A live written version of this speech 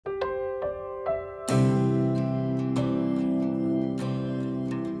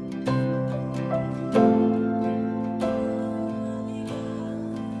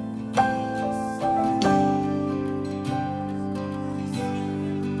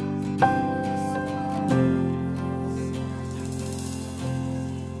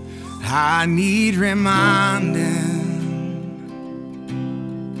I need reminding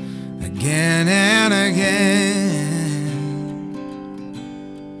again and again.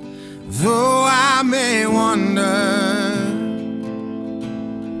 Though I may wander,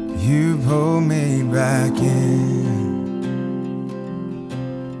 you pull me back in.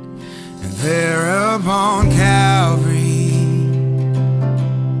 And there upon Calvary,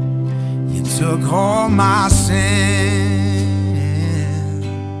 you took all my sin.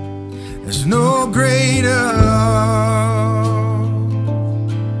 There's no greater love.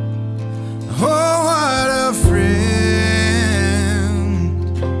 Oh, what a friend.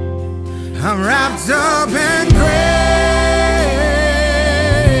 I'm wrapped up in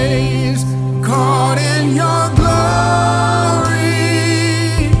grace, caught in your glory.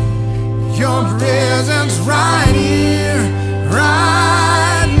 Your presence right here,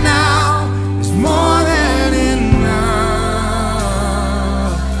 right now, is more than enough.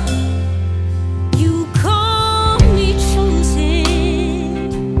 You call me chosen,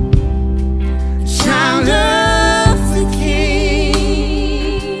 child of the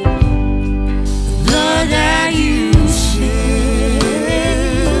King. The blood that you shed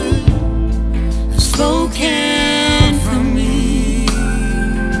has spoken for me.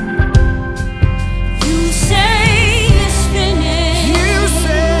 You say it's finished. You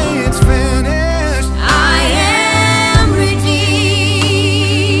say it's finished. I am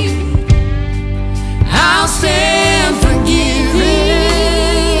redeemed. I'll stand forgiven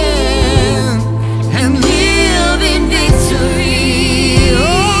And live in victory.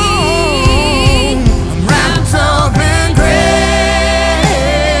 oh, I'm wrapped up in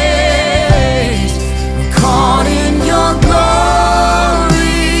grace. I'm caught in your glory.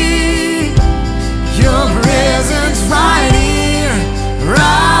 Your presence right here,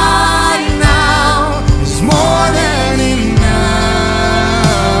 right now, is more than enough.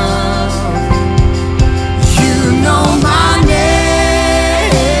 You know my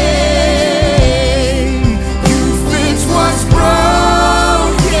name. You fix what's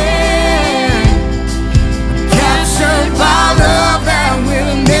broken. Captured by love that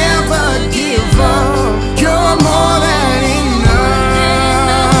will never give up. You're more than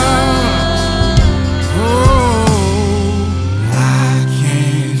enough. Oh, I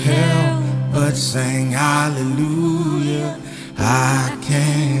can't help but sing hallelujah. I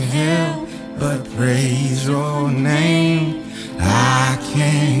can't help but praise your name. I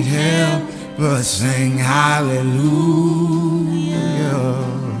can't help but sing hallelujah.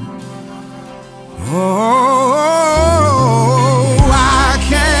 Oh, I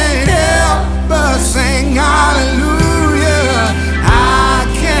can't help but sing hallelujah. I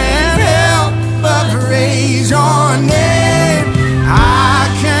can't help but praise your name. I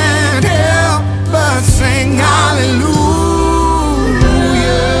can't help but sing hallelujah.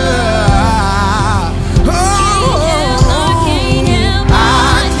 Oh, I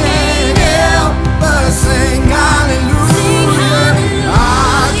can't help but sing hallelujah. I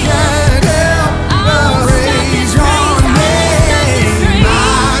can't help but praise your name. I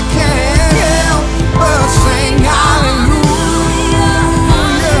can't help but sing hallelujah.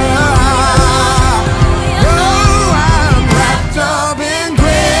 Oh, I'm wrapped up in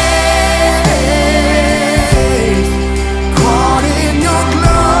grace, caught in your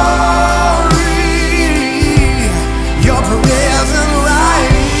glory. Your presence right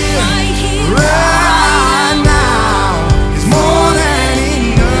here, right now, is more than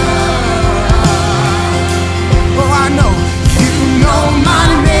enough. Oh, I know you know my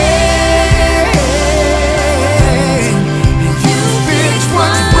name. You fix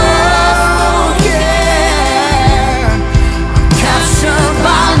what's broken. Captured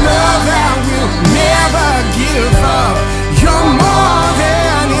by love that will never give up. You're more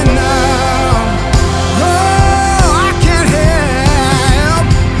than enough. Oh, I can't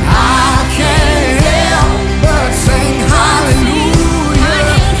help but sing hallelujah.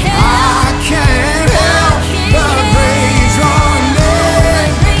 I can't help but praise your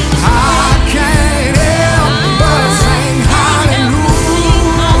name. I can't help but sing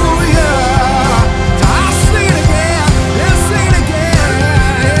hallelujah. I'll sing it again. Let's sing it again.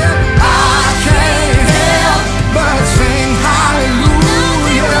 I can't help but sing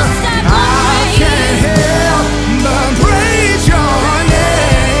hallelujah. I can't help but praise your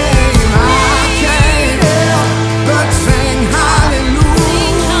name. I can't help but sing hallelujah.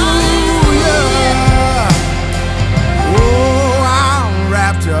 Oh, I'm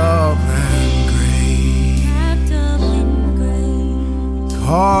wrapped up in grace,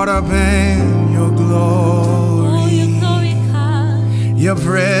 caught up in your glory. Your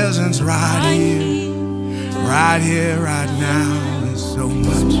presence right here, right now is so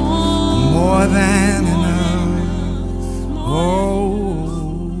much more than enough.